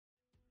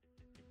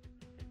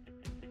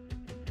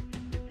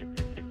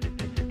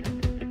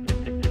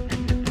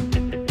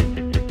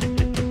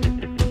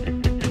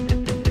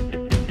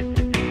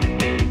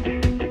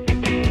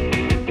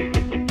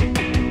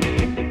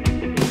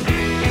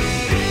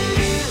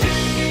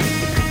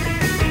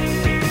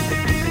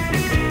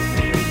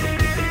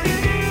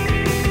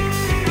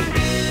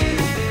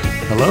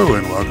Hello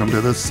and welcome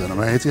to the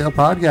Cinema ATL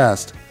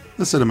Podcast.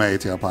 The Cinema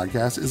ATL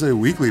Podcast is a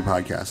weekly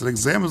podcast that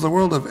examines the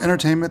world of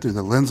entertainment through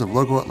the lens of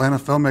local Atlanta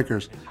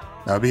filmmakers.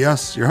 That would be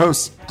us, your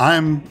hosts.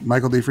 I'm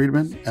Michael D.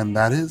 Friedman, and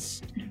that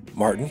is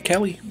Martin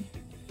Kelly.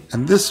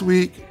 And this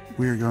week,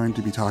 we are going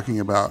to be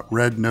talking about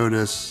Red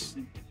Notice,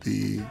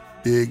 the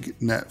big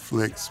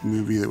Netflix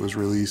movie that was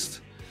released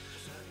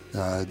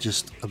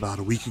just about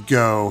a week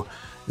ago.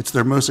 It's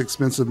their most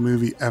expensive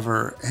movie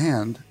ever,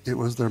 and it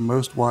was their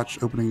most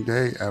watched opening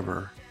day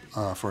ever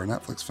for a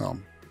Netflix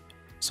film.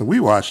 So we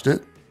watched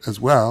it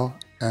as well,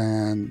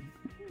 and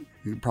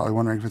you're probably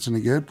wondering if it's any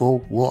good.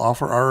 We'll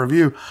offer our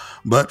review.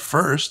 But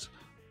first,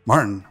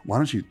 Martin, why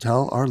don't you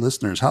tell our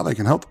listeners how they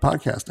can help the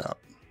podcast out?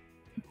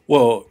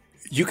 Well,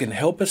 you can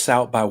help us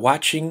out by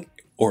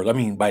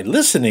by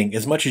listening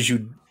as much as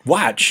you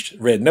watched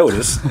Red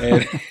Notice,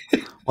 and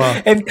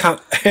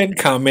and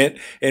comment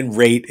and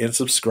rate and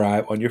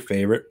subscribe on your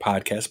favorite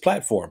podcast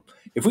platform.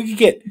 If we could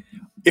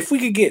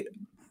get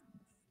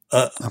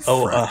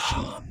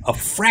a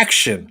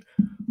fraction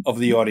of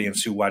the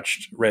audience who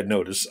watched Red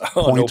Notice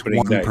on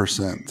opening night,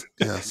 0.1%,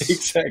 yes,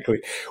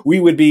 exactly, we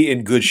would be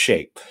in good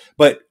shape.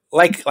 But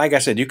like I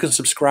said, you can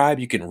subscribe,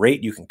 you can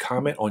rate, you can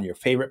comment on your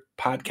favorite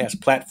podcast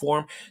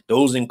platform.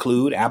 Those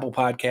include Apple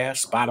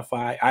Podcasts,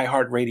 Spotify,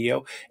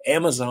 iHeartRadio,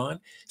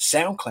 Amazon,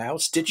 SoundCloud,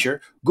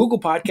 Stitcher,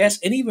 Google Podcasts,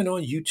 and even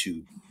on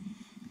YouTube.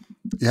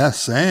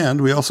 Yes, and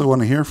we also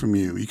want to hear from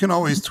you. You can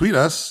always tweet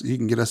us. You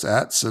can get us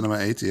at Cinema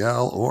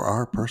ATL or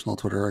our personal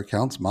Twitter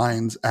accounts.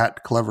 Mine's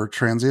at Clever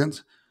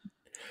Transient.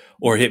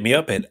 Or hit me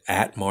up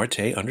at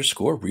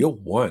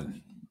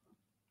Marte_Real1.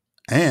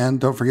 And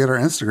don't forget our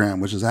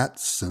Instagram, which is at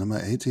Cinema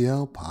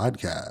ATL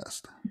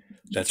Podcast.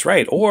 That's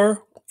right.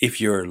 Or if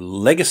you're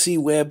legacy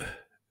web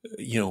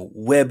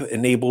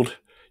enabled,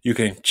 you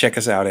can check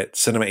us out at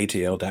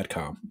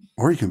cinemaatl.com.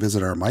 Or you can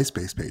visit our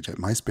MySpace page at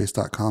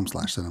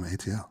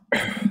myspace.com/cinemaatl.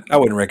 I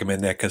wouldn't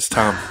recommend that because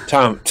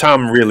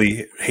Tom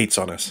really hates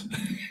on us.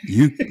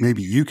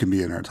 Maybe you can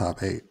be in our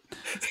top 8.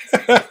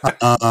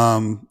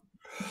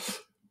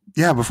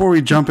 Yeah, before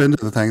we jump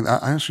into the thing,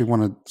 I actually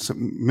wanted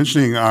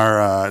mentioning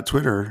our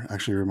Twitter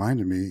actually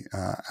reminded me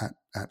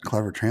at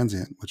Clever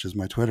Transient, which is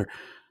my Twitter.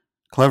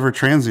 Clever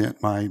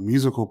Transient, my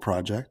musical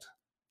project,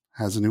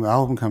 has a new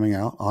album coming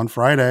out on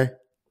Friday,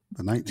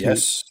 the 19th.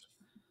 Yes.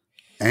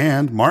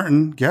 And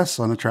Martin guests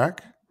on a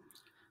track.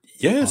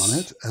 Yes. On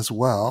it as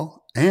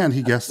well. And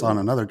he guests on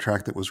another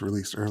track that was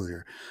released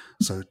earlier.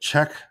 So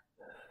check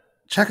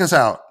us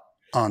out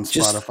on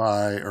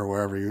Spotify or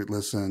wherever you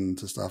listen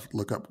to stuff.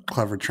 Look up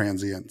Clever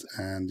Transient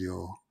and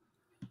you'll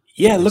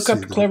look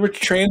up Clever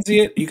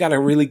Transient. You got a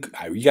really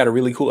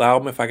cool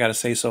album, if I got to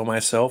say so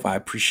myself. I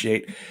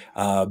appreciate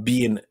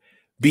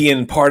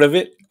being part of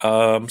it.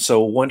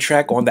 So one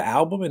track on the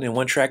album and then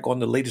one track on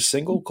the latest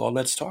single called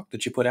Let's Talk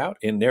that you put out,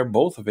 and they're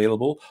both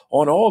available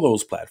on all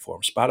those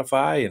platforms,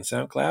 Spotify and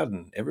SoundCloud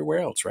and everywhere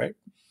else, right?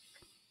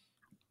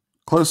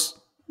 Close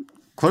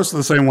to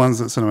the same ones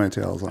that Cinema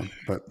ATL is on,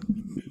 but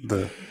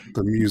the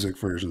music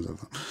versions of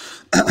them.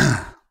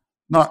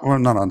 Not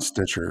on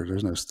Stitcher.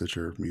 There's no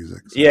Stitcher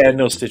music. So. Yeah,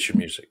 no Stitcher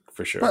music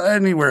for sure. But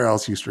anywhere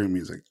else you stream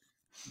music.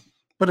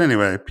 But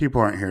anyway,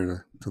 people aren't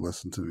here to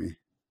listen to me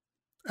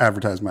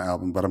advertise my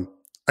album, but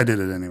I did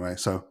it anyway,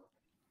 so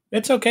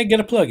it's okay. Get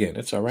a plug in.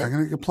 It's all right. I'm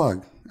gonna get a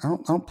plug. I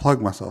don't plug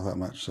myself that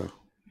much, so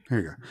here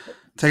you go.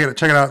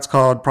 Check it out. It's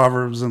called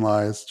Proverbs and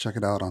Lies. Check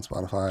it out on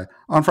Spotify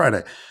on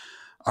Friday.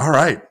 All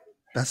right.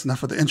 That's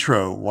enough of the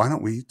intro. Why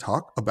don't we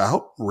talk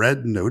about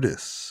Red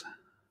Notice?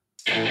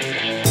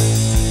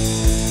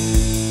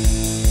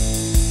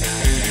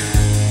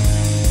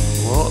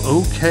 Well,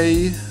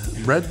 okay,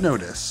 Red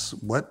Notice.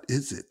 What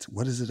is it?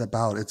 What is it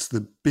about? It's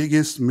the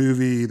biggest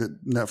movie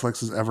that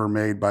Netflix has ever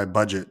made by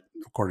budget,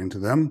 according to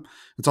them.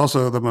 It's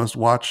also the most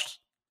watched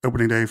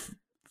opening day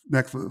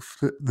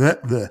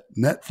the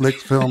Netflix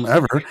film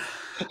ever,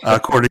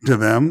 according to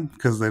them,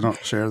 because they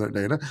don't share their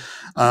data.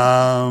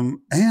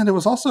 And it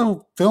was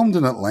also filmed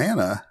in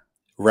Atlanta.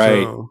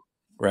 Right. So,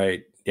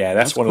 right. Yeah,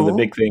 that's one cool. of the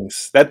big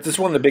things. That's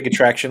one of the big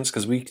attractions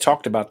because we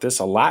talked about this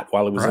a lot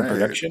while it was in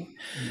production.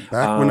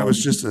 Back when it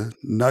was just a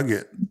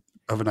nugget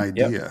of an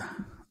idea.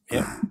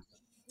 Yep.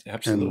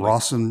 Absolutely. In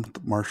Rawson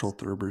Marshall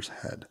Thurber's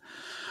head.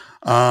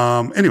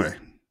 Anyway,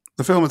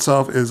 the film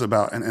itself is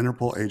about an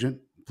Interpol agent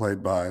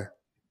played by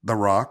The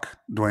Rock,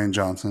 Dwayne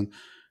Johnson,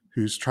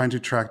 who's trying to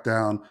track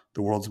down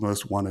the world's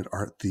most wanted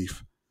art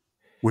thief,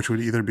 which would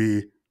either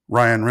be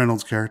Ryan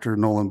Reynolds' character,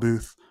 Nolan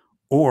Booth,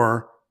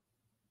 or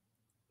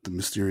the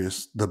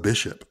mysterious The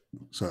Bishop.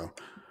 So,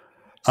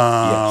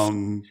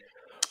 and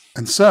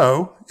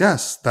so,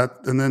 yes,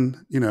 and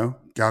then,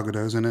 Gal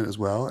Gadot's in it as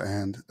well.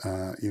 And,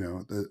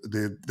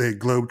 they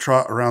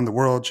globetrot around the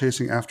world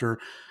chasing after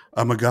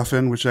a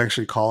MacGuffin, which they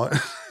actually call it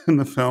in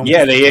the film.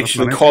 Yeah, they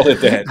actually called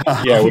it that.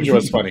 Yeah, which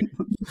was funny.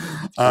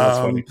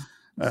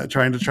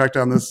 Trying to track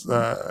down this,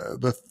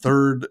 the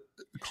third,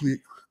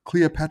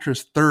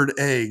 Cleopatra's third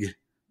egg,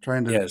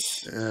 trying to,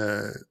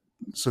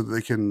 so that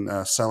they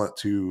can sell it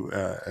to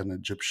an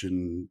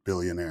Egyptian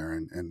billionaire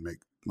and make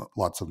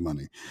lots of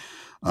money.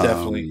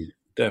 Definitely.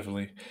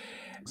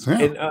 So,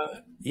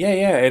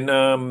 yeah. And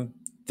and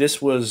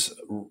this was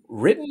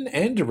written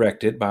and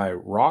directed by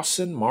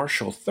Rawson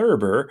Marshall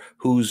Thurber,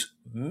 who's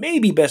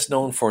maybe best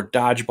known for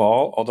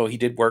Dodgeball, although he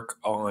did work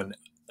on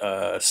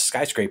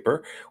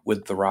Skyscraper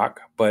with The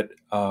Rock. But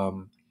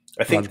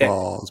I think that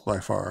Dodgeball is by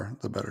far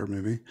the better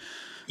movie.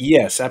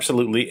 yes,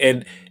 absolutely,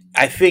 and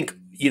I think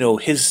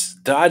his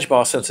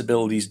Dodgeball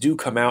sensibilities do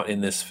come out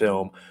in this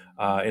film,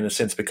 in a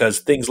sense, because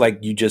things like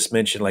you just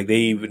mentioned, like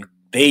they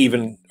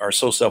even are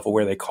so self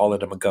aware they call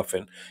it a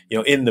MacGuffin,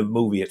 in the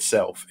movie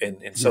itself, and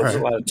so there's a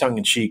Right. lot of tongue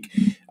in cheek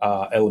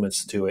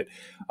elements to it.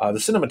 The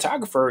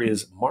cinematographer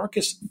is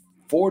Marcus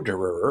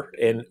Forderer,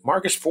 and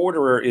Marcus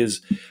Forderer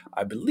is,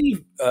 I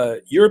believe,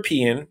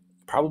 European,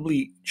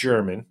 probably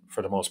German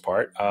for the most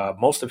part.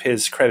 Most of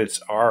his credits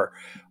are,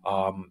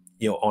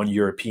 on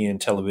European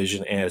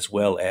television as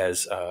well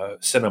as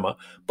cinema.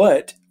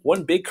 But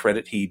one big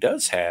credit he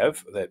does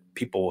have that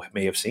people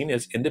may have seen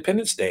is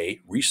Independence Day: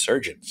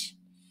 Resurgence.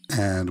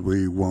 And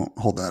we won't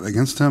hold that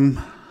against him.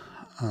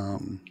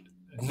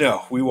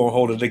 No, we won't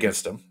hold it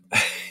against him.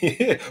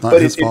 Not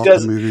But his it fault. The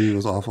does, movie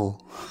was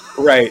awful.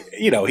 right?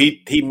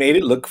 He made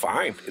it look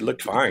fine. It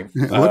looked fine.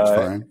 It looked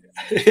fine.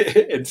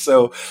 And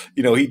so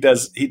he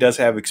does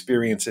have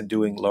experience in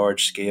doing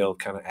large scale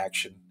kind of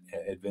action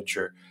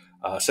adventure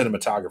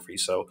cinematography.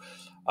 So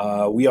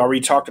we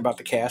already talked about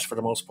the cast for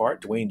the most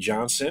part. Dwayne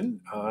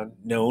Johnson,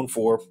 known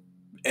for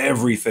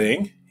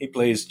everything. He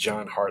plays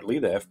John Hartley,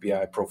 the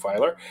FBI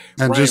profiler.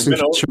 And Ryan just in case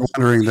Reynolds. you're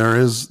wondering,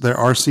 there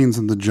are scenes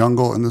in the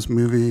jungle in this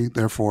movie.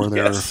 Therefore,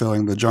 they're Yes,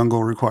 filling the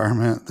jungle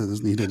requirement that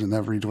is needed in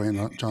every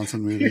Dwayne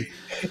Johnson movie.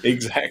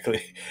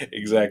 exactly.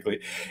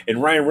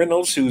 And Ryan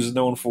Reynolds, who's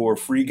known for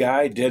Free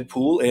Guy,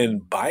 Deadpool,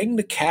 and Buying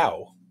the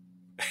Cow.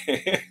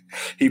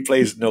 He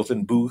plays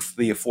Nathan Booth,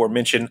 the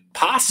aforementioned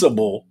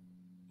possible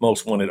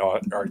most wanted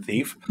art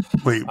thief.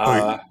 Wait,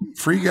 Uh,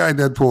 Free Guy,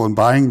 Deadpool, and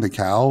Buying the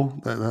Cow.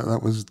 That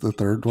was the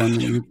third one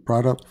that you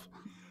brought up.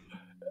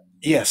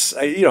 yes,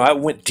 I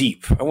went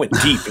deep. I went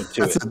deep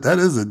into it. That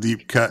is a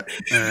deep cut.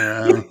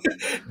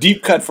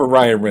 Deep cut for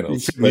Ryan You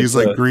Reynolds. could use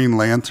like Green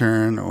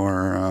Lantern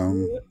or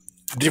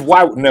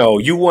Why? No,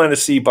 you want to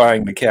see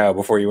Buying the Cow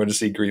before you want to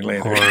see Green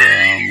Lantern.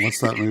 what's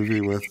that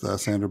movie with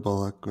Sandra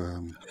Bullock?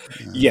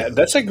 Yeah,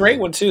 that's a great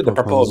one too. The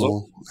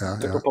Proposal. Yeah,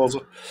 The yeah.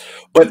 Proposal.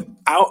 But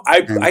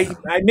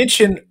I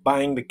mentioned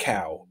Buying the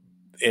Cow,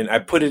 and I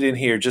put it in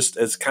here just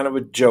as kind of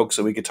a joke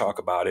so we could talk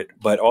about it.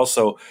 But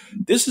also,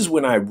 this is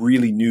when I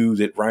really knew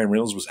that Ryan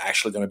Reynolds was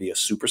actually going to be a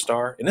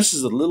superstar. And this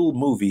is a little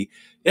movie.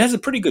 It has a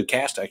pretty good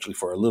cast actually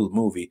for a little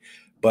movie,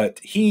 but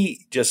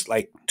he just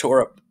like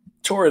tore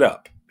it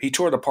up. He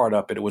tore the part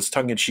up, and it was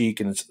tongue in cheek,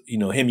 and it's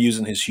him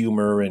using his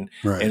humor and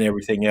Right. and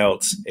everything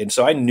else. And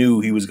so I knew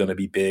he was going to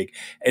be big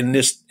in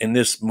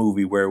this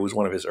movie where it was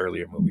one of his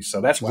earlier movies. So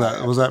that's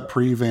why Was that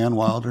pre Van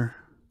Wilder?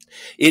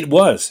 it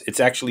was. It's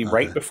actually Okay.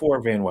 right before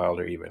Van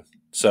Wilder even.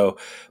 So,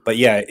 but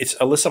yeah, it's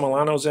Alyssa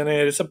Milano's in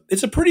it.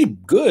 It's a pretty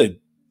good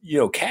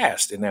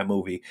cast in that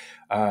movie,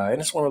 and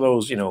it's one of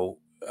those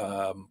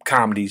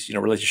comedies,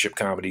 relationship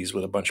comedies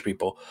with a bunch of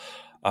people.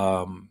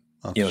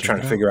 Trying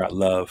to figure out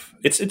love.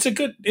 It's a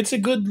good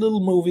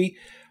little movie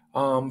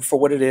for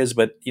what it is,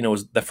 but it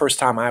was the first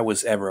time I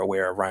was ever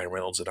aware of Ryan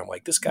Reynolds, and I'm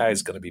like, this guy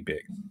is going to be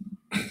big.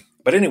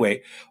 But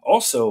anyway,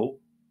 also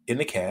in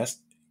the cast,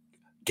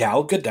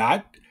 Gal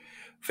Gadot,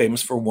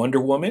 famous for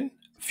Wonder Woman,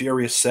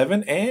 Furious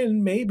 7,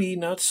 and maybe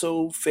not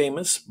so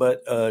famous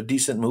but a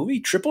decent movie,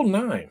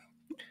 999.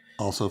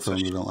 Also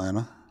filmed in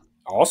Atlanta.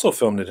 Also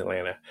filmed in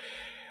Atlanta.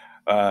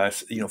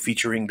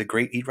 Featuring the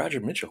great E.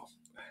 Roger Mitchell.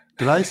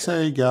 Did I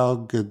say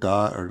Gal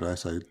Gadot or did I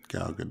say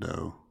Gal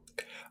Gadot?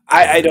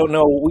 I don't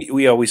know.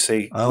 We always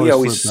say I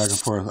always flip back and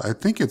forth. I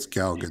think it's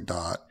Gal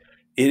Gadot.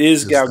 It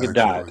is Gal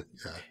Gadot.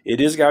 Yeah. It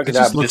is Gal Gadot. It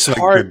just looks it's like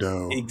hard.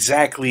 Godot.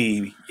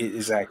 Exactly.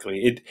 It's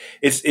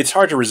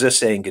hard to resist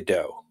saying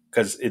Godot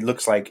because it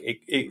looks like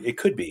it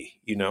could be,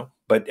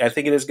 But I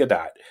think it is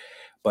Gadot.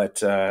 But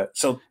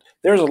so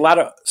there's a lot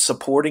of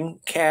supporting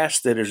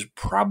cast that is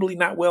probably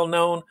not well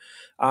known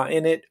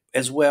in it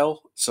as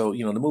well. So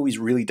the movie's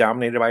really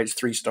dominated by its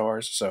 3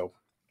 stars. So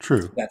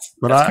true. That's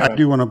I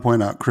do want to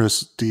point out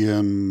Chris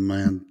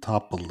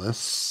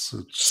Diamantopoulos,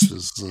 which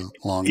is a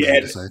long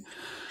name to say.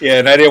 Yeah,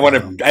 and I didn't want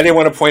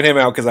to point him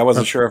out because I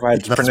wasn't sure if I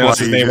had to pronounce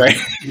his name right.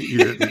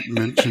 You didn't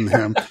mention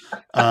him,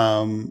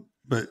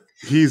 but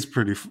he's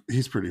pretty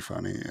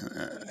funny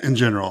in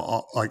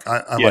general. Like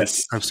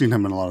Yes. I've seen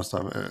him in a lot of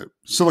stuff.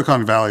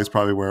 Silicon Valley is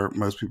probably where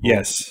most people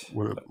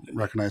would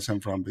recognize him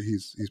from, but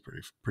he's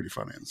pretty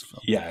funny in this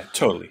film. Yeah,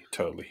 totally.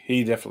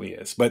 He definitely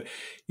is. But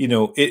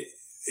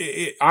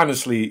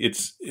honestly,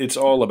 it's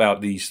all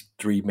about these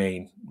 3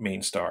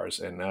 main stars,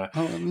 and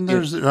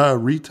there's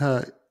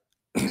Rita.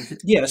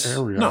 Yes,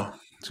 Area no,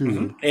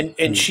 too,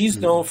 and she's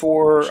known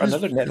for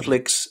another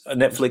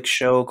Netflix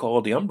show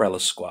called The Umbrella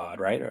Squad,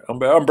 right? Or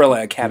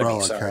Umbrella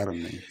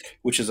Academy,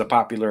 which is a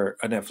popular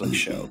Netflix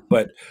show.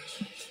 But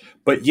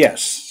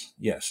yes,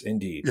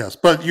 indeed. Yes,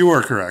 but you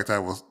are correct.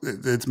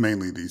 It's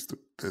mainly these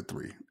the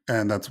 3,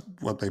 and that's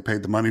what they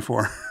paid the money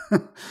for,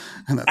 and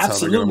that's how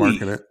they're going to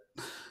market it.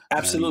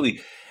 Absolutely.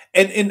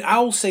 And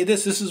I'll say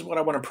this. This is what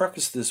I want to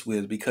preface this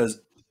with,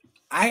 because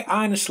I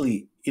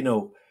honestly,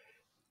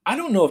 I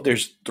don't know if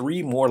there's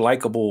three more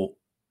likable,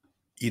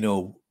 you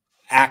know,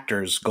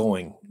 actors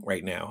going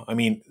right now. I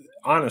mean,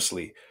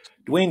 honestly,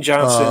 Dwayne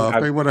Johnson.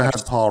 If they would have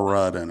had Paul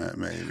Rudd in it,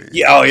 maybe.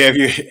 Yeah, oh yeah,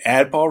 if you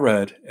add Paul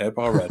Rudd.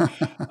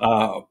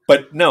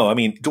 But no, I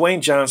mean,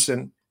 Dwayne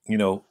Johnson,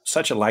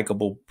 such a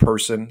likable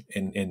person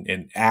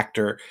and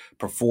actor,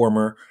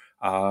 performer.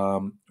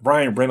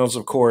 Ryan Reynolds,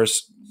 of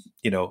course,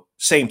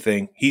 same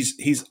thing.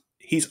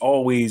 He's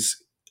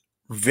always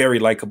very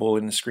likable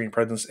in the screen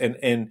presence.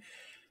 And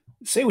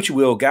say what you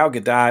will, Gal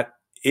Gadot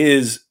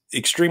is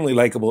extremely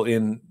likable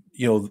in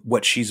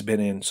what she's been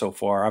in so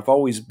far. I've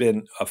always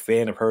been a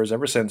fan of hers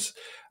ever since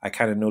I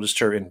kind of noticed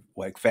her in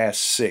like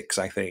Fast 6,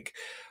 I think.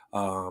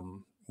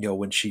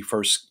 When she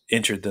first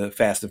entered the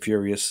Fast and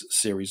Furious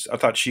series, I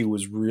thought she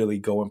was really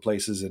going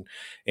places,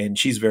 and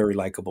she's very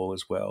likable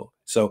as well.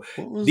 So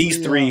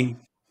these three,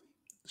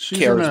 she's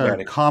charismatic.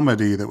 In a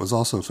comedy that was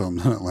also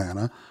filmed in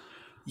Atlanta.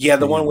 Yeah,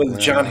 the one with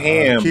John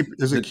Hamm.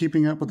 Is it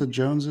Keeping Up with the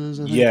Joneses?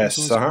 I think yes,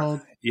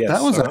 yes.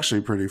 That was actually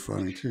pretty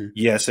funny too.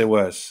 Yes, it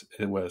was.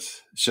 It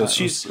was. So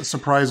she's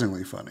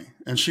surprisingly funny,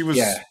 and she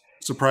was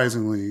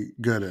surprisingly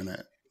good in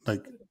it.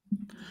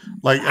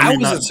 Like I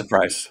wasn't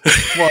surprised.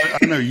 Well,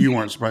 I know you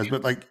weren't surprised,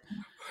 but like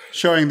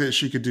showing that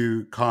she could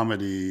do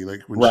comedy,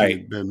 like when she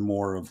had been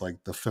more of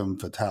like the femme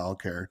fatale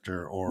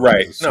character, or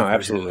no,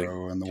 absolutely,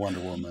 and the Wonder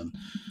Woman,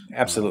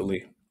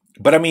 absolutely.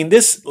 But I mean,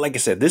 this, like I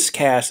said, this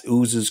cast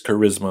oozes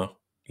charisma.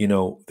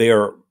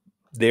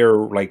 They're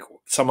like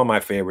some of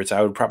my favorites.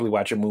 I would probably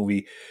watch a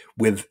movie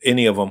with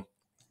any of them,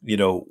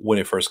 when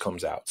it first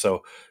comes out.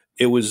 So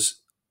it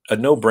was a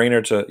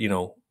no-brainer to,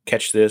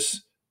 catch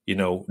this.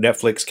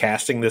 Netflix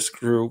casting this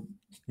crew,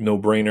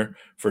 no-brainer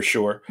for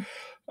sure.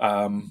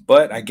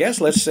 But I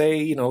guess let's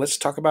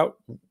talk about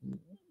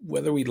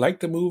whether we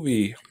like the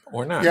movie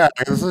or not. Yeah,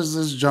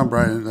 let's jump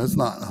right in. Let's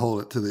not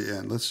hold it to the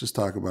end. Let's just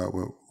talk about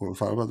what we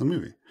thought about the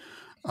movie.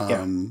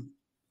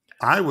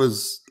 I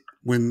was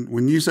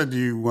when you said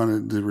you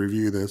wanted to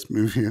review this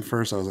movie at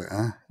first, I was like,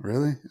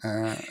 really?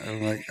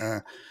 I'm like,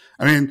 I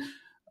mean,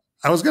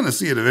 I was going to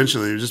see it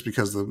eventually just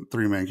because the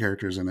three main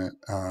characters in it.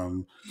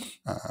 And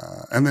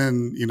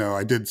then,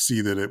 I did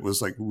see that it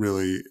was like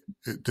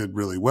it did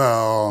really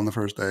well on the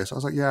first day. So I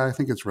was like, yeah, I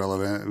think it's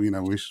relevant.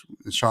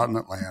 It's shot in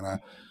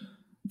Atlanta,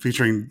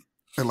 featuring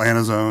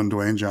Atlanta's own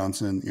Dwayne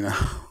Johnson,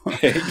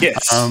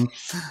 Yes.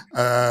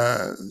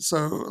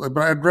 But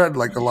I'd read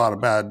like a lot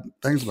of bad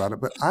things about it,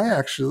 but I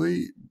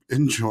actually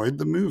enjoyed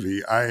the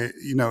movie.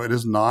 It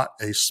is not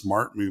a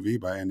smart movie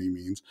by any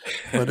means,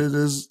 but it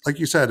is, like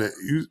you said,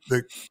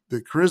 the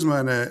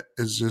charisma in it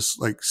is just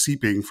like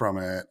seeping from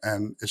it,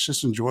 and it's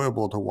just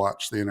enjoyable to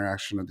watch the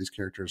interaction of these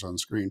characters on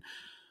screen.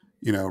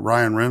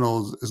 Ryan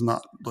Reynolds is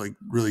not like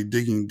really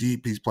digging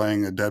deep. He's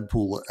playing a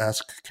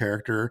Deadpool-esque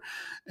character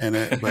in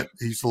it, but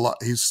he's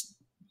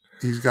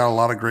got a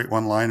lot of great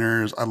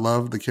one-liners. I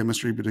love the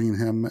chemistry between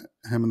him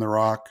and The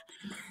Rock.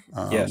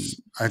 Yes.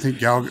 I think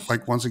Gal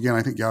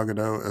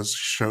Gadot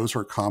shows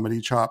her comedy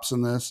chops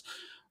in this.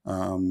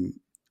 And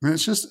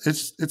it's just,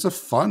 it's a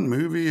fun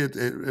movie. It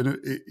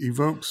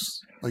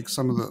evokes like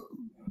some of the,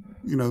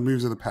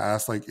 movies of the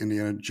past, like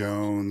Indiana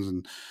Jones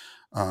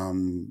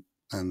and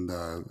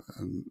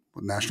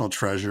National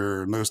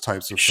Treasure and those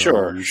types of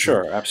films.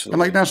 Sure, absolutely. And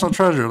like National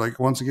Treasure, like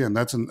once again,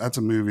 that's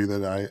a movie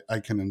that I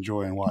can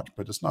enjoy and watch,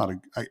 but it's not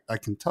I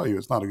can tell you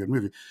it's not a good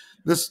movie.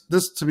 This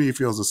to me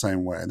feels the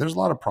same way. There's a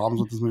lot of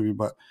problems with this movie,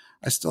 but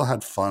I still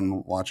had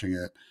fun watching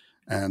it.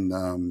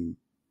 And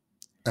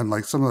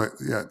like some of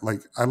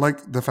like I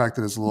like the fact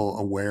that it's a little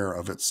aware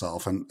of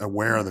itself and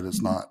aware that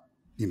it's not,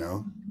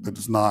 that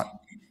it's not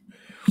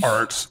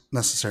art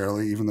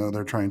necessarily, even though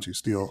they're trying to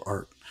steal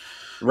art.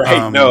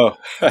 Right. No,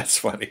 that's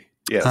funny.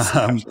 Yes.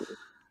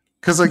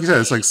 Because like you said,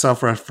 it's like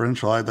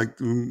self-referential. I like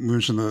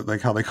mentioned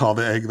how they call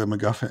the egg the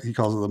MacGuffin. He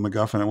calls it the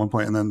MacGuffin at one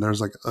point, and then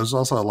there's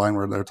also a line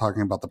where they're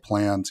talking about the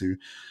plan to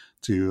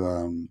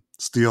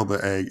steal the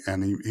egg,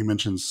 and he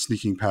mentions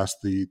sneaking past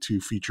the two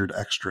featured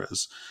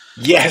extras.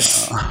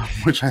 Yes,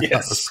 which I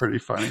thought was pretty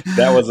funny.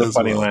 That was a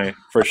funny line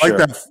for sure. Like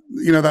that,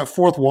 that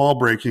fourth wall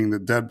breaking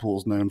that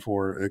Deadpool's known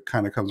for. It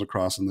kind of comes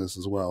across in this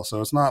as well.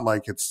 So it's not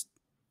like this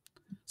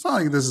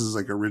is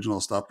like original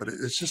stuff, but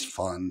it's just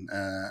fun,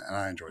 and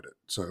I enjoyed it.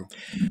 So,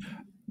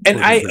 and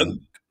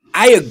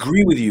I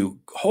agree with you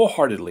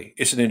wholeheartedly.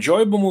 It's an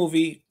enjoyable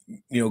movie.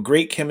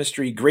 Great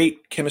chemistry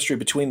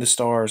between the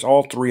stars.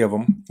 All three of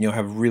them,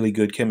 have really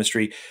good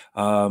chemistry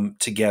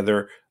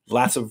together.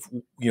 Lots of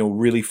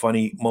really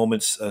funny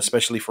moments,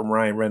 especially from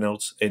Ryan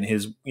Reynolds and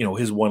his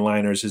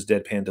one-liners. His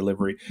deadpan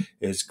delivery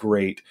is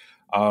great.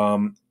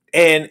 And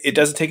it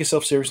doesn't take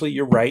itself seriously.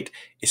 You're right.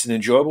 It's an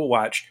enjoyable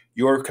watch.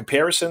 Your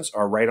comparisons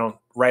are right on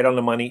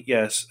the money.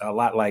 Yes, a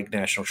lot like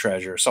National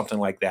Treasure, something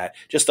like that.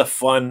 Just a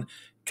fun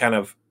kind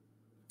of,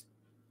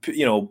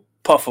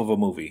 puff of a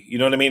movie. You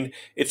know what I mean?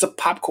 It's a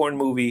popcorn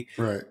movie,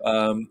 right?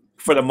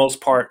 For the most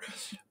part.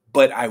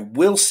 But I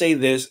will say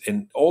this,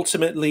 and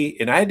ultimately,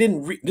 and I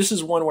didn't. This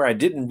is one where I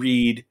didn't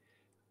read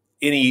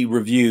any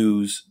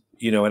reviews,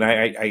 and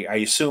I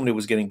assumed it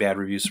was getting bad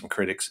reviews from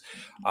critics.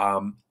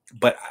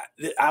 But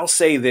I'll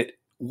say that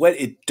what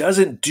it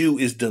doesn't do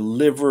is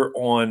deliver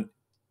on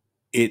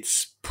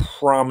its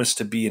promise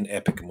to be an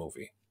epic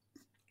movie.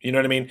 You know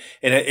what I mean?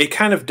 And it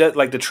kind of does.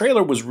 Like the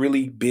trailer was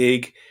really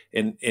big,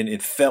 and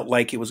it felt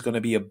like it was going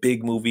to be a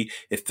big movie.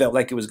 It felt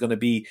like it was going to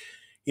be,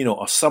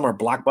 a summer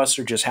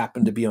blockbuster. Just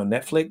happened to be on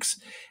Netflix,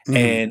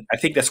 and I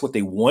think that's what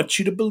they want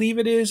you to believe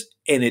it is,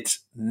 and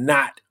it's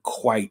not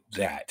quite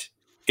that.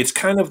 It's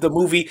kind of the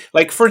movie,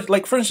 for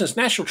instance,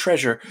 National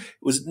Treasure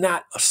was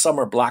not a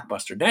summer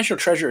blockbuster. National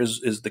Treasure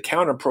is the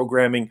counter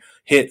programming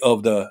hit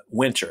of the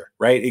winter,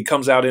 right? It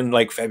comes out in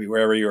like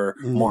February or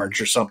March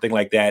or something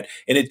like that,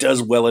 and it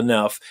does well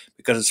enough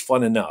because it's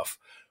fun enough.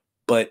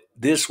 But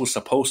this was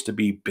supposed to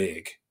be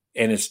big,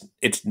 and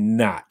it's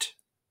not.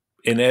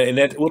 And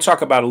that we'll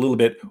talk about a little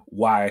bit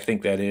why I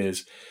think that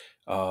is,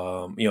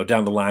 down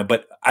the line.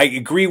 But I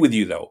agree with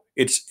you though.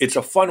 It's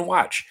a fun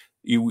watch.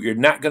 You're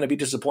not going to be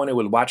disappointed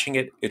with watching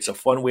it. It's a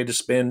fun way to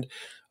spend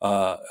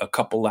a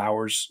couple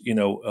hours,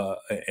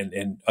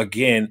 and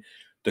again,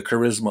 the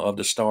charisma of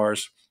the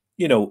stars,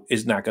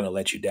 is not going to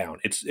let you down.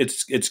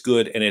 It's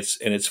good and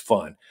it's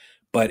fun,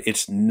 but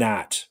it's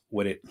not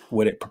what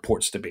it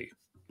purports to be.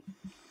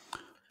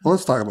 Well,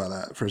 let's talk about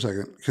that for a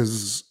second,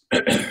 because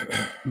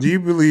do you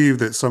believe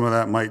that some of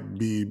that might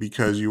be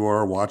because you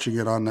are watching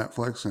it on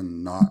Netflix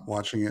and not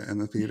watching it in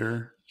the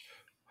theater?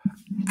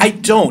 I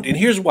don't, and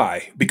here's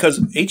why. Because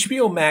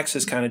HBO Max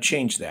has kind of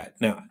changed that.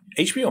 Now,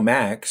 HBO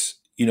Max,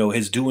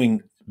 is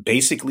doing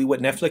basically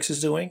what Netflix is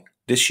doing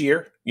this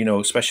year,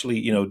 especially,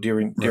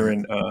 during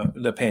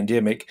the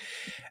pandemic.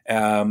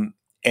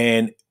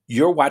 And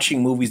you're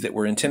watching movies that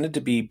were intended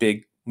to be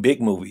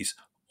big movies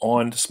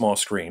on the small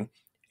screen,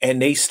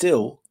 and they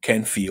still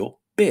can feel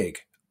big.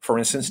 For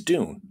instance,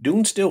 Dune.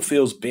 Dune still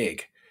feels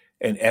big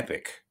and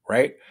epic,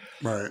 right?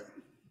 Right.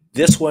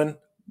 This one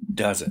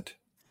doesn't.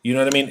 You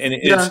know what I mean? And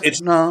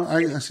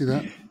I see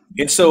that.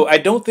 And so I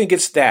don't think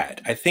it's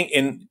that. I think,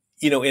 and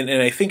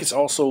I think it's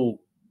also,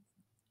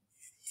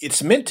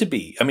 it's meant to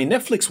be. I mean,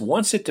 Netflix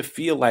wants it to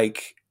feel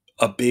like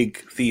a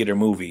big theater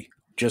movie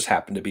just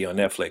happened to be on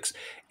Netflix,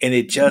 and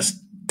it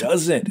just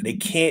doesn't. They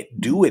can't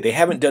do it. They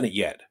haven't done it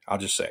yet. I'll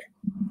just say.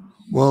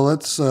 Well,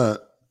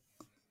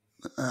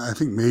 I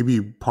think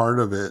maybe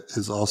part of it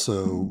is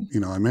also,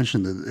 I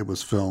mentioned that it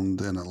was filmed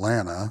in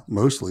Atlanta,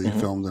 mostly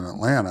filmed in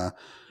Atlanta.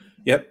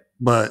 Yep.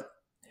 But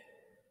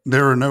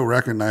there are no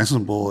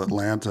recognizable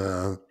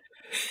Atlanta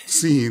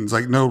scenes.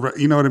 Like you know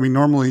what I mean?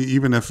 Normally,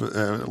 even if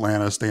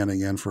Atlanta's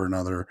standing in for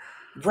another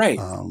right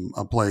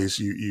a place,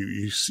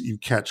 you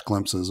catch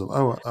glimpses of,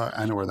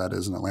 I know where that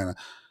is in Atlanta.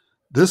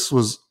 This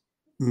was,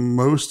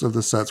 most of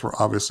the sets were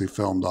obviously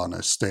filmed on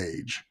a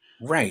stage.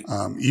 Right.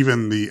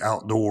 Even the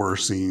outdoor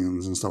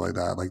scenes and stuff like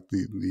that, like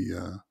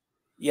the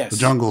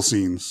jungle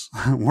scenes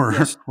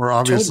were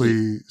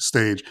obviously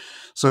staged.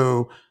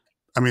 So,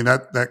 I mean,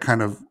 that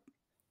kind of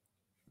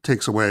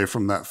takes away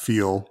from that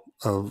feel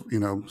of,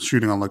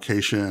 shooting on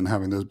location and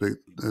having those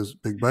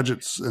big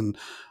budgets, and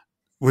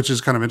which is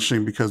kind of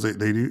interesting because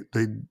they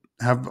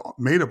have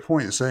made a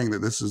point of saying that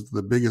this is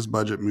the biggest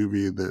budget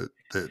movie that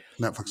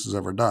Netflix has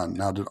ever done.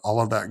 Now, did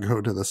all of that go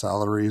to the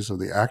salaries of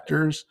the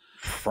actors?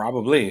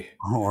 Probably.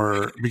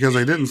 Or because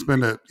they didn't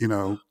spend it,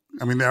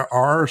 I mean, there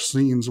are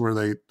scenes where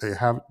they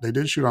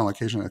did shoot on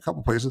location in a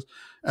couple places,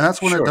 and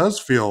that's when it does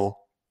feel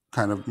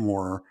kind of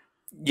more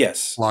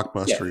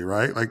blockbustery,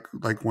 right?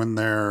 Like when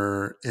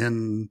they're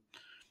in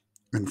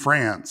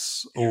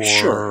France,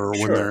 or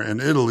when they're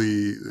in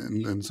Italy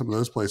and some of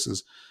those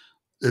places,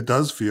 it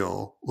does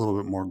feel a little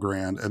bit more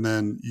grand. And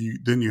then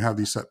you have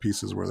these set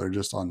pieces where they're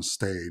just on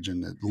stage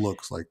and it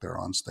looks like they're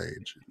on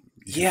stage.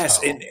 Yes,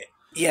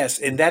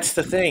 and that's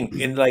the thing.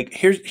 And like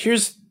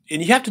here's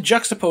and you have to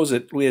juxtapose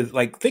it with,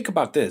 like, think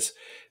about this.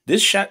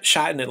 This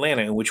shot in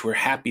Atlanta, in which we're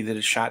happy that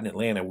it's shot in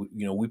Atlanta. We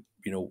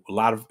a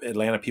lot of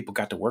Atlanta people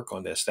got to work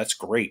on this. That's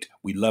great.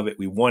 We love it.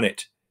 We want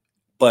it.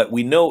 But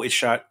we know it's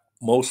shot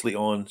mostly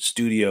on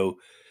studio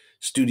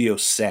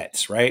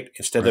sets, right?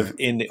 Instead of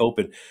in the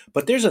open.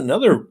 But there's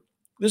another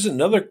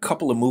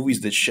couple of movies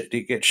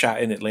that get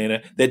shot in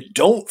Atlanta that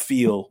don't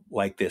feel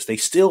like this. They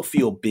still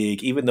feel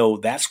big, even though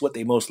that's what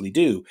they mostly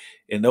do.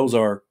 And those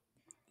are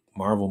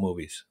Marvel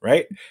movies,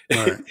 right?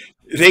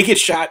 They get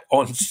shot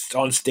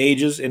on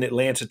stages in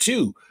Atlanta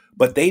too,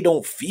 but they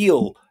don't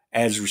feel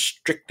as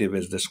restrictive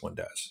as this one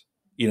does.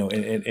 In my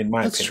opinion.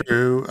 That's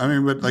true. I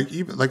mean, but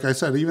like I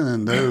said, even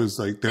in those,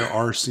 like, there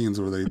are scenes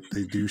where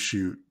they do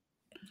shoot,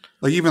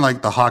 like even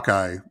like the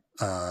Hawkeye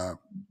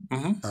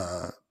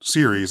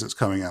series that's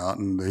coming out,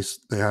 and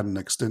they had an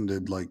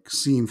extended like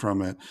scene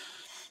from it.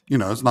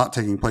 It's not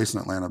taking place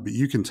in Atlanta, but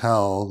you can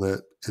tell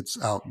that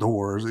it's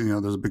outdoors.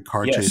 There's a big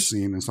car chase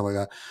scene and stuff like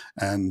that,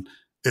 and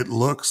it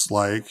looks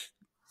like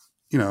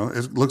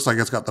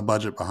it's got the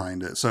budget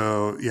behind it.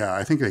 So yeah,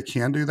 I think they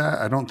can do that.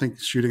 I don't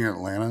think shooting in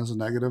Atlanta is a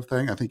negative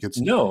thing. I think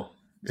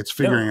it's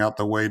figuring out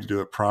the way to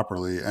do it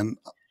properly, and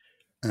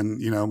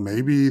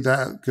maybe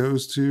that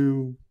goes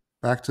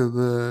back to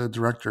the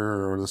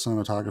director or the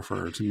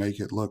cinematographer to make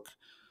it look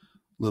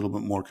little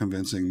bit more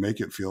convincing, make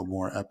it feel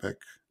more epic.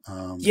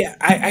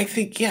 I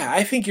think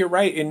you're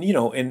right, and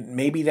and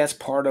maybe that's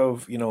part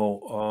of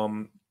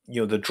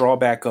the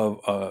drawback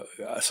of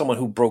someone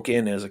who broke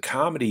in as a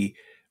comedy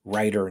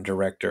writer and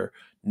director,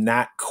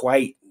 not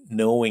quite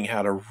knowing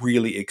how to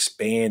really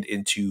expand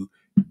into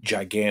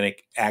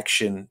gigantic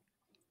action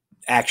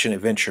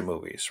adventure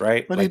movies,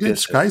 right? But he did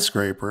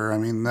Skyscraper. I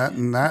mean,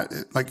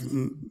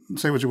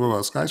 say what you will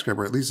about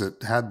Skyscraper, at least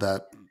it had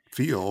that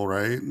feel,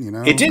 right?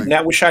 It did.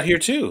 That was shot here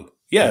too.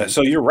 Yeah.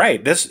 So you're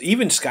right. That's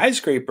even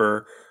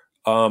Skyscraper,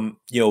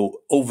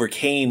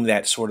 overcame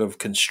that sort of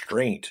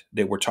constraint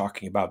that we're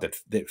talking about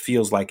that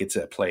feels like it's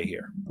at play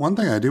here. One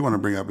thing I do want to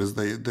bring up is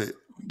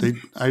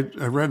I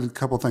read a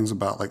couple things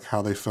about like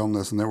how they filmed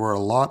this, and there were a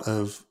lot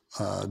of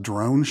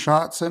drone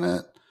shots in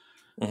it.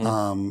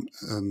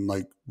 Mm-hmm. And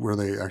like where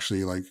they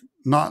actually like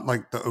not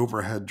like the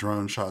overhead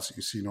drone shots that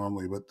you see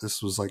normally, but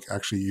this was like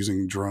actually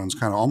using drones,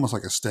 kind of almost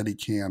like a steady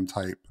cam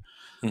type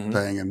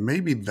thing. And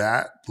maybe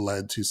that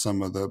led to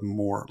some of the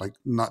more like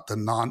not the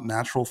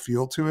non-natural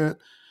feel to it,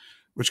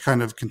 which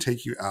kind of can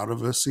take you out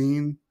of a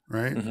scene.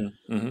 Right.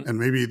 Mm-hmm. Mm-hmm. And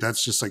maybe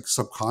that's just like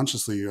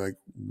subconsciously, like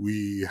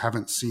we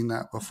haven't seen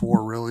that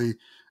before really.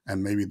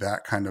 And maybe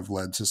that kind of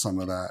led to some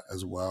of that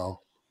as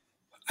well.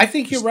 I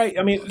think you're right.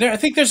 I mean, I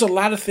think there's a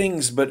lot of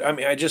things, but I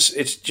mean,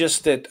 it's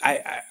just that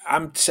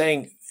I'm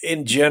saying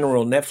in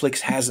general, Netflix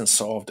hasn't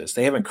solved this.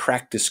 They haven't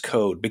cracked this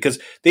code because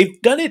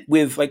they've done it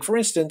with, like, for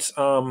instance,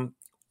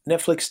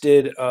 Netflix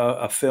did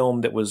a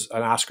film that was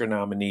an Oscar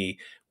nominee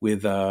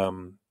with,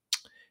 I'm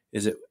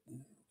going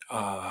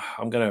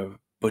to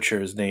butcher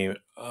his name.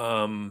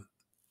 The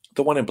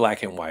one in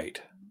black and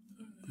white.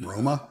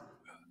 Roma.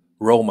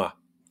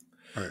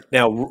 Right.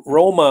 Now,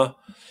 Roma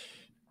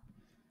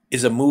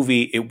is a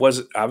movie. It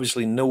was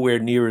obviously nowhere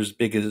near as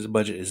big as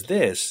budget as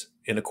this.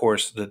 And of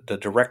course, the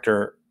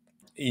director,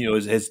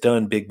 has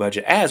done big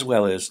budget as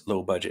well as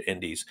low budget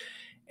indies.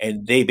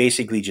 And they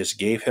basically just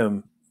gave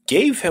him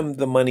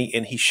the money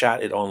and he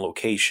shot it on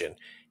location.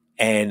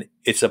 And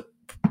it's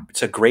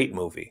a great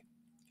movie.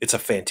 It's a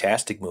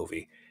fantastic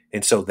movie.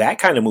 And so that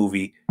kind of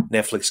movie,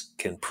 Netflix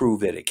can prove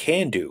that it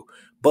can do.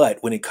 But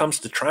when it comes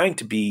to trying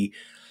to be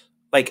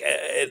like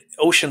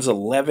Ocean's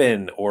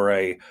 11 or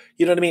you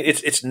know what I mean?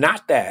 It's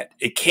not that.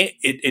 It can't.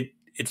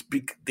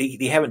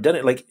 They haven't done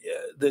it like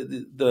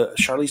the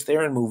Charlize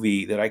Theron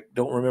movie that I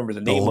don't remember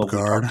the name of. We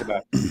talked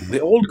about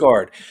The Old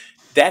Guard.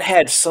 That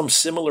had some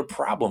similar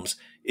problems.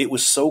 It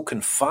was so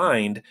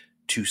confined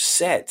to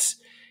sets,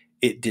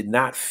 it did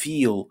not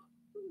feel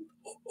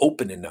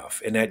open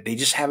enough, and that they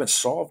just haven't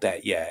solved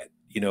that yet.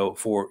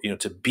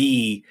 To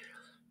be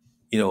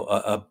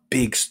a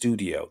big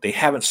studio. They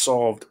haven't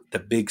solved the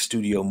big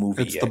studio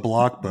movie yet. It's the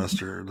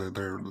blockbuster.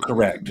 They're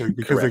correct.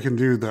 Because they can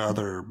do the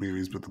other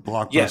movies, but the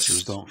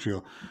blockbusters don't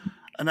feel.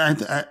 And I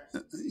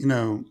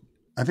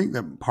think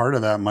that part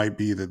of that might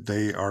be that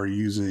they are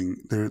using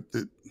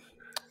the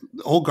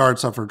Old Guard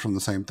suffered from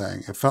the same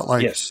thing. It felt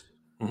like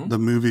the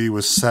movie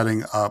was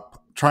setting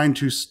up, trying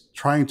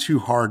too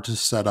hard to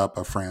set up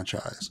a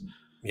franchise.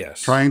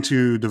 Yes. Trying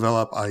to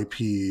develop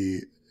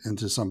IP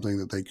into something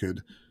that they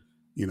could,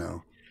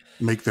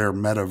 make their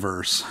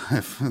metaverse,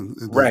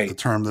 the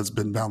term that's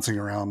been bouncing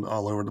around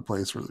all over the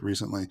place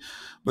recently,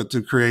 but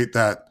to create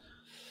that,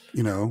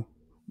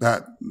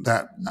 that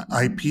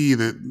IP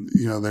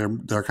that,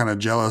 they're kind of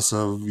jealous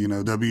of,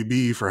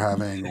 WB for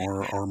having,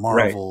 or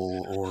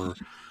Marvel, or,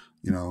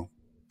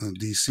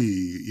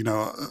 DC,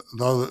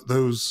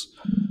 those,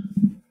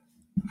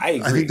 I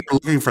agree. I think they're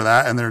looking for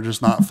that and they're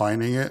just not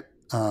finding it.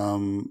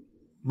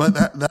 But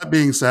that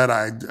being said,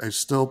 I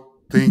still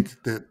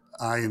think that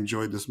I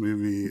enjoyed this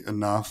movie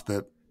enough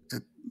that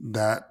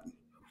that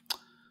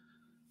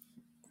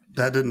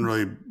didn't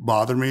really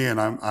bother me, and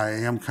I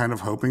am kind of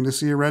hoping to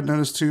see a Red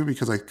Notice 2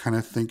 because I kind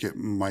of think it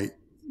might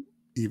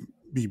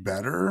be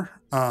better.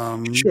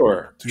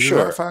 Sure.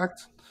 That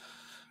fact.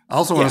 I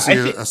also want to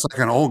see a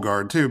second Old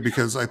Guard too,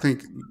 because I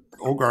think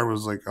Old Guard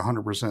was like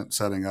 100%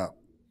 setting up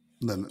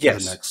the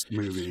next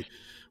movie,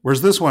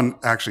 whereas this one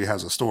actually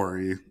has a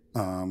story.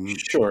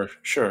 Sure.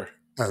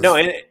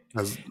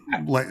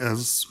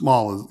 As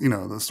small as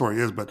the story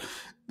is, but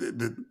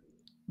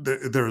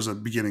there was a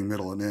beginning,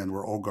 middle, and end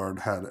where Old Guard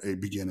had a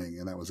beginning,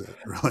 and that was it,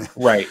 really.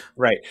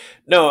 Right.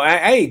 No,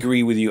 I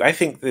agree with you. I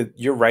think that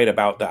you're right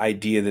about the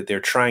idea that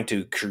they're trying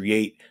to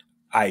create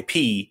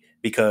IP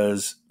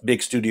because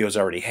big studios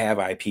already have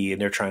IP and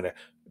they're trying to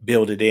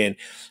build it in.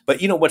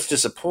 But what's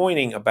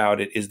disappointing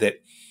about it is that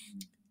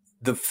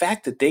the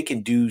fact that they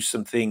can do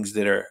some things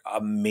that are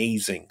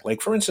amazing,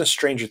 like for instance,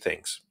 Stranger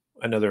Things,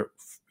 another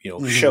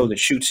show that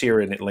shoots here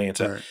in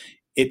Atlanta. Right.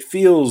 It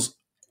feels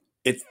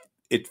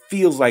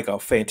like a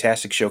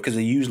fantastic show because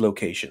they use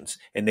locations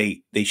and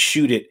they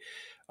shoot it,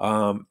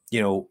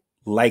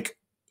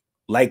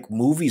 like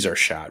movies are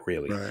shot,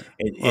 really. Right.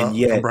 And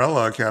yet,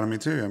 Umbrella Academy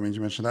too. I mean,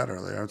 you mentioned that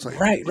earlier. It's like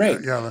right.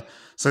 Yeah.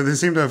 So they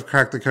seem to have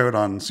cracked the code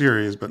on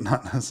series, but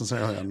not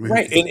necessarily on movies.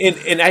 Right.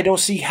 And I don't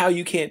see how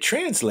you can't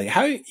translate.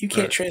 How you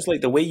can't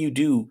translate the way you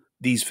do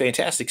these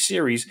fantastic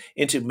series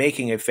into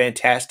making a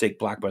fantastic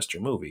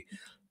blockbuster movie.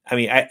 I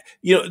mean,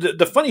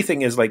 the funny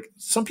thing is, like,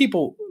 some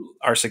people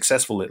are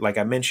successful at, like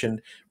I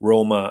mentioned,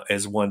 Roma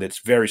as one that's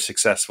very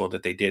successful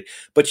that they did.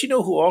 But you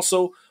know who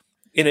also,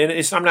 and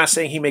I'm not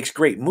saying he makes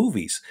great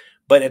movies,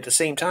 but at the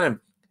same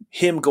time,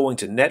 him going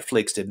to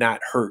Netflix did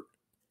not hurt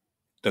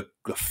the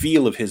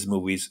feel of his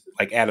movies,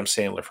 like Adam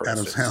Sandler, for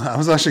instance. Sandler. I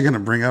was actually going to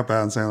bring up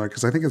Adam Sandler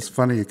because I think it's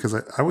funny because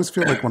I always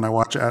feel like when I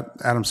watch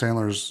Adam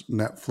Sandler's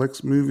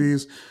Netflix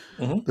movies,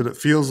 that it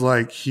feels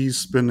like he's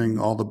spending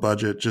all the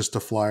budget just to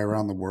fly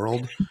around the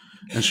world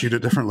and shoot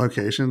at different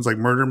locations. Like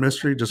Murder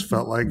Mystery just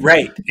felt like,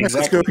 right,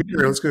 exactly.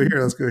 Let's go here,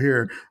 let's go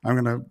here. I'm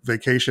going to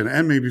vacation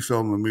and maybe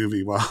film a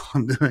movie while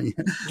I'm doing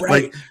it.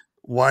 Right. Like,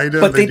 why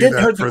don't they do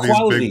that for these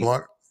big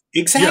block?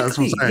 Exactly. Yeah, that's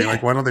what I'm saying. Yeah.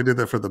 Like, why don't they do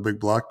that for the big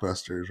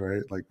blockbusters,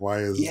 right? Like, why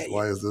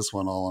is this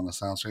one all on a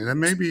soundstage?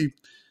 And maybe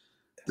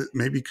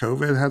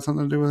COVID had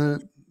something to do with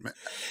it.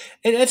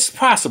 And it's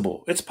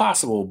possible. It's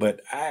possible,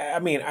 but I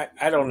mean,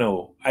 I don't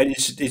know.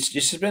 It's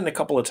just been a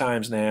couple of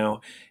times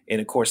now, and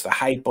of course, the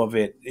hype of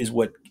it is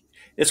what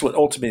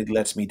ultimately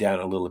lets me down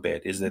a little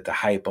bit. Is that the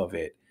hype of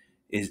it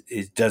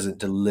doesn't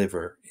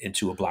deliver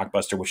into a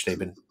blockbuster, which they've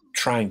been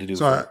trying to do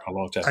for a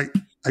long time.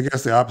 I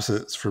guess the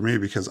opposite is for me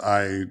because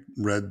I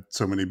read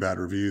so many bad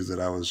reviews that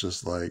I was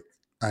just like,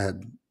 I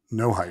had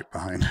no hype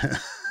behind it.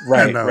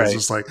 Right. And I was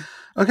just like,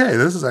 okay,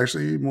 this is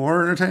actually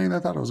more entertaining than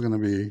I thought it was going to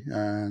be.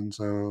 And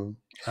so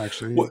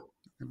actually,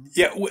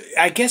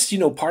 I guess,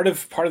 part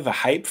of the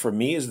hype for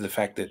me is the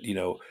fact that,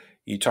 you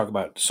talk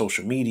about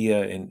social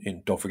media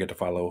and don't forget to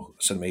follow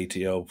Cinema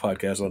ATL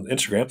podcast on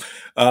Instagram.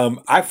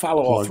 I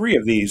follow all three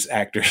of these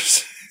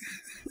actors,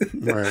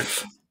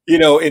 right.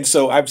 And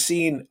so I've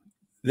seen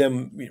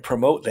them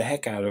promote the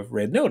heck out of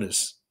Red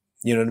Notice.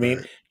 You know what I mean?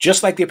 Right.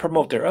 Just like they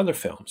promote their other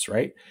films,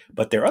 right?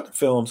 But their other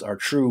films are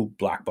true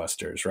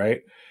blockbusters,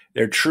 right?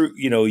 They're true.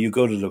 You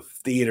go to the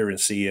theater and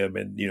see them,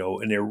 and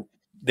and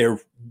they're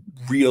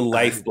real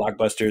life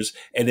blockbusters.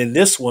 And in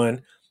this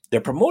one,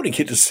 they're promoting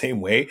it the same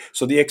way,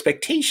 so the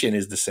expectation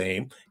is the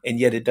same, and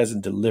yet it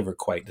doesn't deliver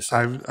quite the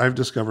same. I've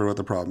discovered what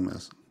the problem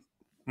is.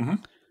 Mm-hmm.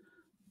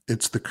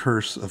 It's the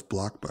curse of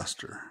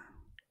Blockbuster.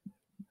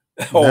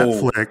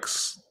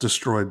 Netflix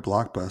destroyed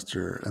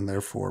Blockbuster, and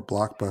therefore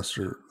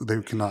Blockbuster,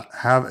 they cannot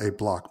have a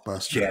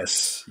Blockbuster.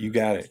 Yes, you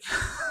got it.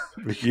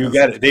 You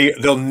got it.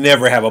 They'll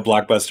never have a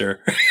Blockbuster.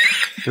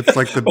 It's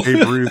like the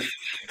Babe Ruth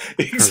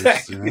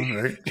exactly.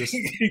 Curse, right?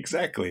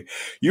 Exactly.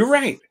 You're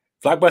right.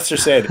 Blockbuster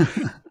said,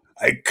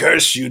 "I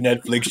curse you,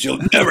 Netflix.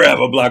 You'll never have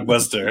a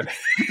Blockbuster."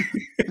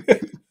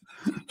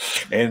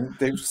 And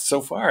they've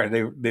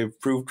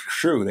proved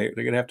true. They're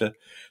gonna have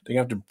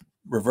to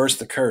reverse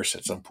the curse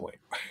at some point.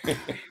 We've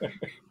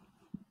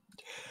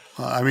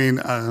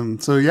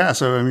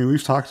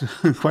talked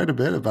quite a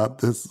bit about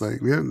this.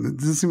 Like, it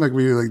doesn't seem like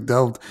we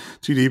delved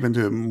too deep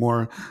into it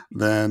more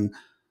than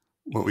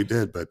what we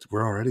did, but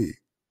we're already.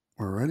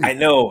 I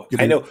know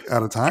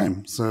out of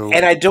time. So,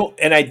 and I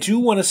do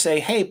want to say,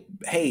 hey,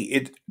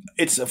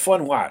 it's a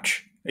fun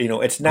watch.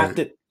 It's not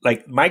that,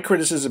 like, my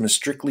criticism is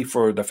strictly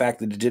for the fact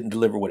that it didn't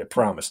deliver what it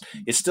promised.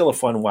 It's still a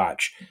fun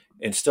watch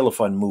and still a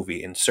fun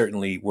movie, and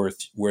certainly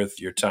worth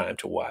your time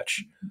to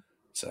watch.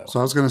 So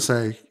I was going to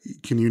say,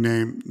 can you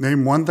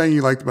name one thing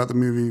you liked about the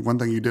movie, one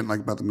thing you didn't like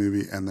about the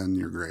movie, and then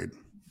your grade?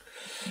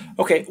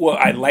 Okay. Well,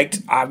 I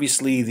liked,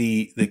 obviously,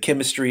 the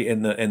chemistry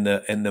and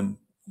the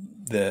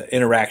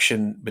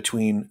interaction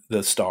between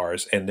the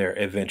stars and their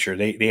adventure.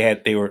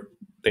 They were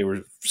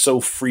so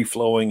free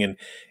flowing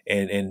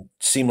and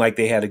seemed like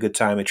they had a good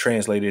time. It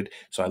translated,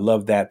 so I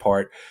loved that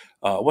part.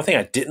 One thing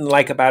I didn't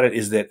like about it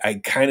is that I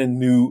kind of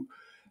knew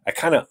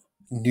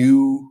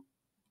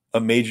the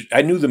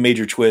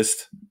major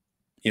twist.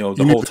 The whole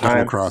time.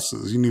 Double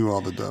crosses. You knew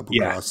all the double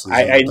crosses.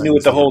 I knew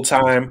it the whole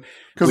time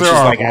because there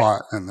are a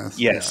lot in this.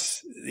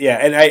 Yes, yeah,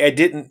 and I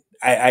didn't.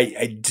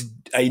 I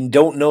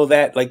don't know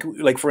that.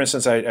 Like for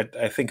instance,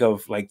 I think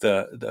of like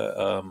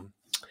the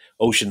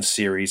Ocean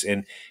series,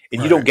 and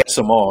you don't guess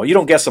them all. You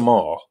don't guess them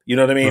all. You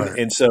know what I mean? Right.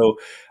 And so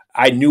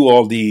I knew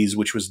all these,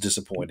 which was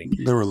disappointing.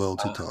 They were a little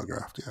too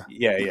telegraphed.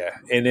 Yeah.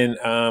 And then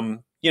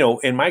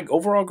in my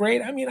overall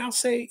grade, I mean, I'll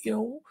say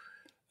B-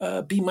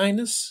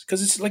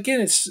 because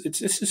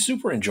it's a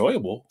super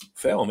enjoyable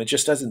film. It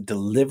just doesn't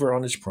deliver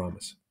on its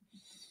promise.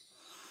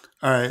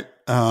 All right.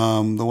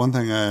 The one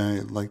thing I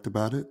liked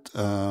about it,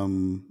 I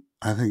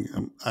think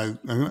I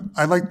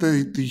like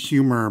the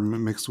humor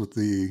mixed with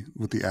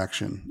the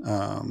action.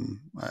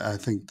 I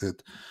think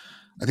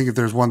if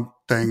there's one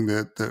thing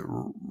that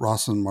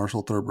Rawson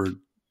Marshall Thurber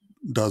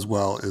does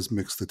well is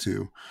mix the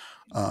two.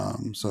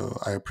 So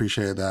I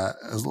appreciate that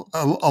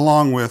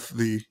along with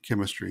the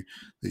chemistry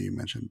that you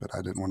mentioned, but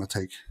I didn't want to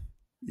take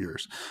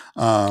yours.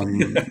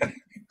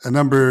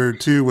 Number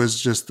two was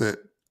just that.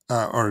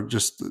 My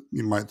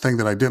thing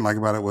that I didn't like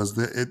about it was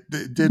that it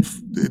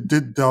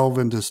did delve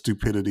into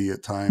stupidity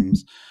at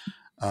times,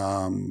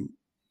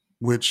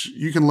 which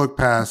you can look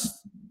past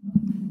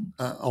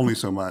only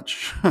so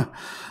much.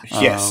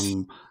 Yes.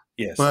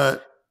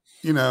 But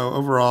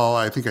overall,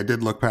 I think I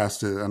did look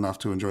past it enough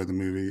to enjoy the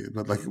movie.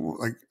 But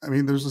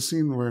there's a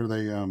scene where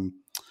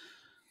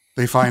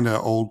they find an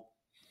old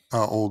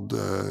old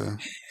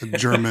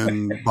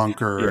German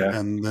bunker, Yeah.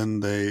 and then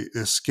they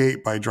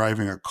escape by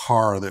driving a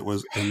car that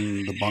was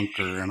in the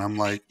bunker. And I'm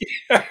like,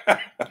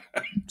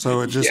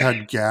 so it just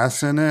had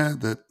gas in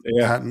it that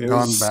hadn't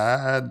gone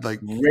bad, like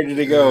ready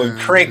to go and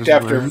cranked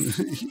after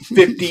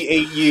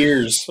 58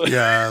 years.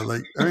 Yeah,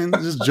 like I mean,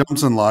 just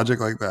jumps in logic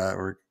like that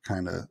were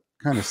kind of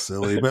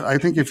silly. But I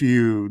think if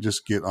you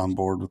just get on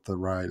board with the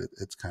ride,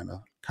 it's kind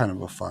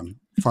of a fun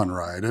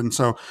ride. And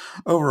so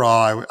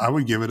overall, I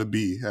would give it a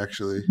B.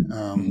 Actually,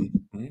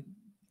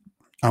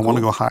 I want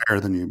to go higher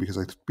than you because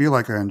I feel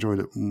like I enjoyed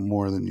it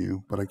more than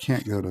you, but I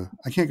can't go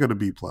to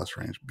B plus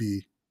range.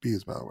 B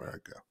is about where I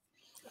go.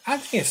 I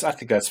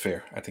think that's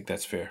fair. I think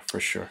that's fair for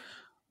sure.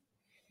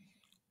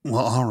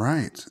 Well, all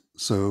right.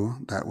 So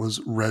that was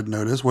Red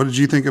Notice. What did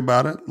you think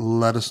about it?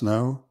 Let us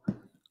know.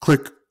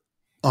 Click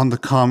on the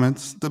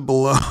comments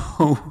below.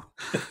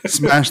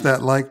 Smash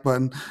that like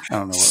button. I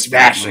don't know.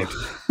 Smash it.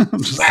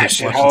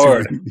 Smash it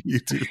hard.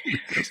 YouTube.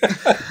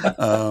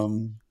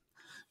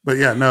 But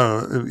yeah,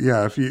 no,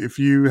 yeah. If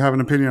you have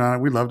an opinion on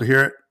it, we'd love to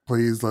hear it.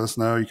 Please let us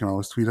know. You can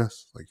always tweet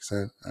us, like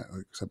I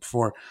said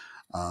before.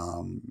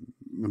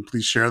 And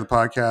please share the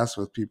podcast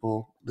with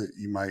people that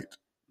you might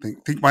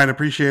think might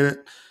appreciate it,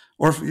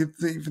 or if you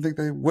think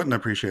they wouldn't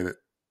appreciate it.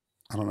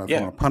 I don't know if you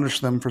want to punish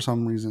them for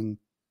some reason.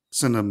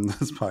 Send them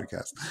this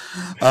podcast.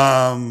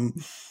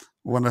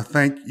 Want to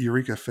thank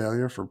Eureka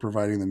Failure for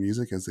providing the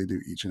music as they do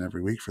each and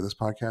every week for this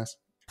podcast.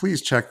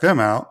 Please check them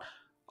out.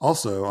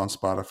 Also on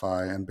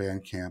Spotify and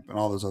Bandcamp and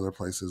all those other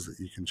places that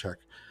you can check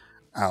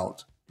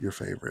out your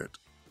favorite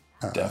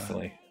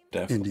definitely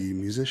indie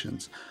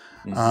musicians.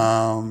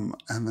 Mm-hmm.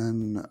 And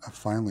then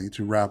finally,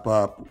 to wrap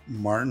up,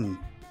 Martin,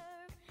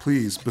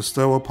 please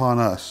bestow upon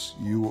us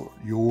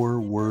your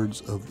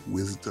words of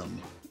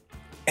wisdom.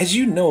 As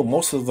you know,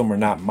 most of them are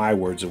not my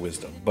words of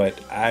wisdom, but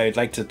I'd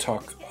like to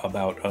talk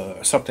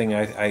about something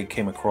I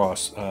came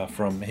across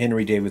from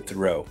Henry David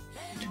Thoreau,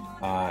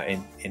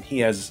 and he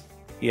has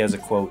a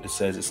quote that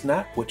says, "It's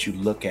not what you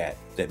look at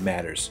that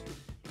matters;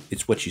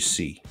 it's what you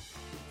see."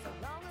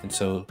 And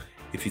so,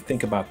 if you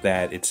think about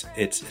that, it's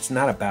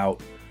not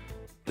about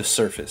the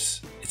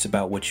surface; it's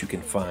about what you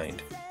can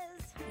find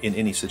in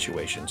any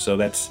situation. So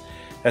that's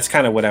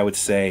kind of what I would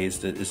say is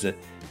that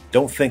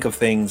don't think of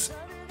things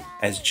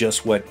as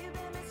just what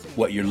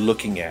you're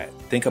looking at.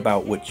 Think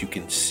about what you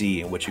can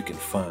see and what you can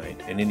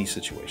find in any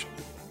situation.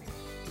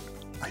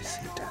 I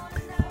see dead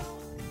people.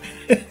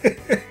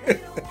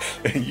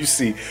 you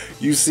see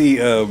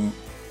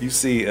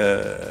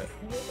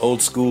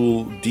old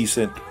school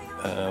decent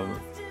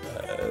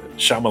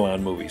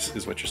Shyamalan movies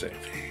is what you're saying.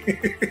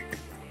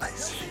 I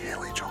see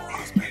Haley Joel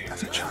Osment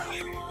as a child.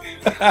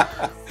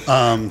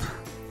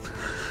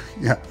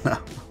 Yeah, no.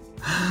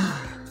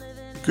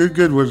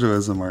 Good words of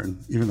wisdom, Martin,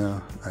 even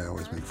though I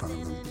always make fun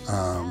of them.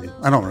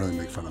 I don't really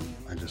make fun of them.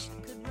 I just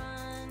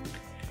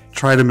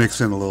try to mix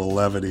in a little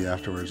levity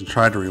afterwards and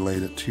try to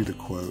relate it to the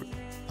quote.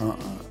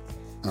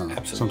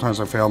 Sometimes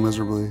I fail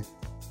miserably.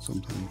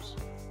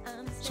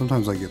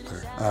 Sometimes I get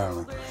there. I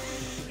don't know.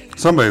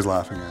 Somebody's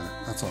laughing at it.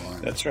 That's all I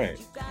know. That's right.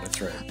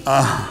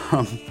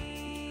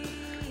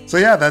 So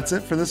yeah, that's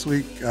it for this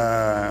week.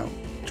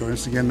 Join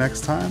us again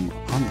next time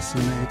on the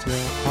Cinema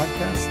ATL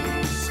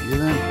podcast. See you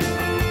then.